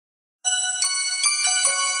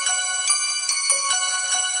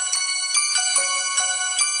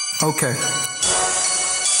Okay.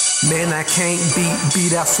 Man, I can't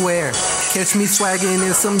beat, I swear. Catch me swagging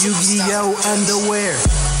in some Yugioh underwear.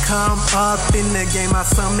 Come up in the game, I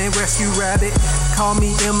summon Rescue Rabbit. Call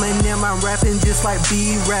me Eminem, I'm rapping just like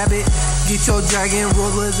B-Rabbit. Get your dragon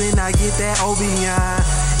rollers and I get that Obion.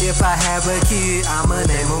 If I have a kid, I'ma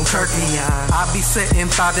name him Kirkion. I be setting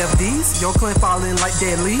 5 FDs, your Clint falling like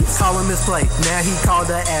dead leaves. Call him misplay, now he called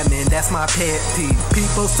the admin, that's my pet peeve.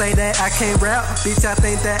 People say that I can't rap, bitch I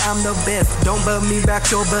think that I'm the best. Don't bug me back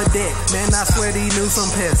your butt deck, man I swear these knew some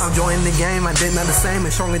pests. I'm joining the game, I did not the same,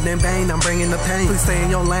 and stronger than Bane, I'm bringing the pain. Please stay in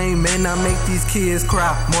your lane, man I make these kids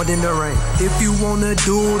cry more than the rain. If you wanna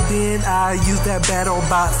duel, then I use that battle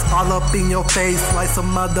box all up in your face like some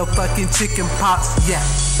motherfucking chicken pox, yeah.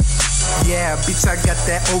 Yeah, bitch, I got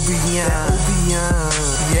that Obion.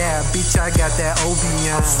 Yeah, bitch, I got that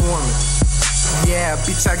Obion. I'm swarming. Yeah,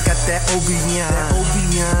 bitch, I got that Obion.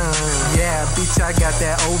 Yeah, bitch, I got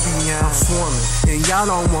that Obion. I'm swarming. And y'all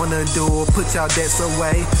don't wanna do it, put y'all debts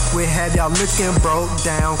away. We had y'all looking broke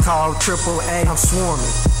down, called AAA. I'm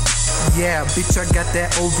swarming. Yeah, bitch, I got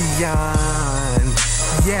that Obion.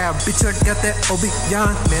 Yeah, bitch, I got that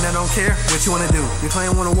Obion. Man, I don't care what you wanna do. You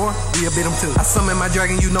playing one war, we'll beat them too. I summon my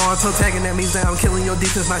dragon, you know I'm toe tagging. That means that I'm killing your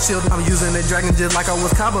defense, not shielding. I'm using the dragon just like I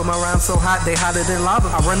was Kaba. My rhymes so hot, they hotter than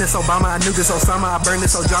lava. I run this Obama, I nuke this Osama. I burn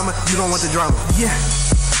this Ojama, you don't want the drama. Yeah.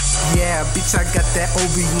 Yeah, bitch, I got that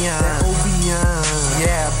Obion.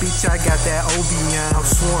 Yeah, bitch, I got that Obion. I'm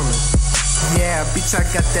swarming. Yeah, bitch, I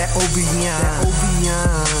got that Obion.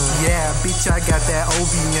 Yeah, bitch, I got that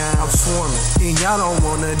Obion. I'm swarming. And y'all don't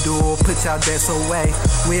wanna do it, put y'all debts away.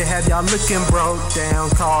 We'll have y'all looking broke down,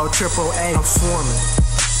 called AAA. I'm swarming.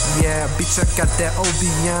 Yeah, bitch, I got that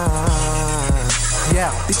Obion.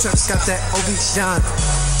 Yeah, bitch, I got that Obion.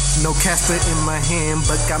 No caster in my hand,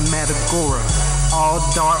 but got Matagora. All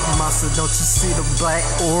dark monster, don't you see the black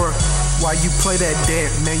aura? Why you play that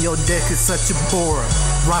deck, man, your deck is such a bore.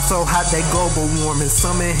 Rhyme so hot, they global warming.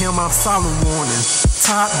 Summon him, I'm solid warning.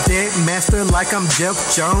 Top deck master like I'm Jeff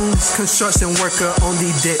Jones. Construction worker on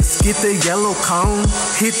these decks. Get the yellow cone.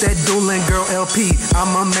 Hit that dueling girl LP,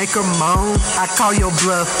 I'ma make her moan. I call your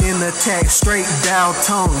bluff in attack, straight dial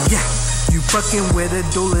tone, yeah. You fucking with a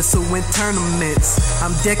duelist who win tournaments.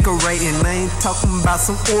 I'm decorating, I ain't talking about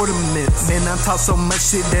some ornaments. Man, I talk so much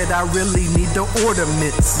shit that I really need the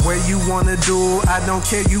ornaments. Where you wanna duel, I don't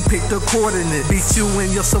care, you pick the coordinates. Beat you and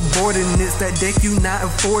your subordinates, that deck you not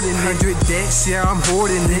affording it. 100 decks, yeah, I'm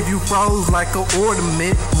hoarding it. You froze like an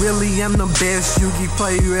ornament. Really, I'm the best Yugi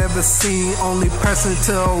player you ever seen. Only person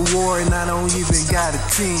to award, and I don't even got a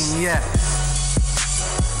team, yeah.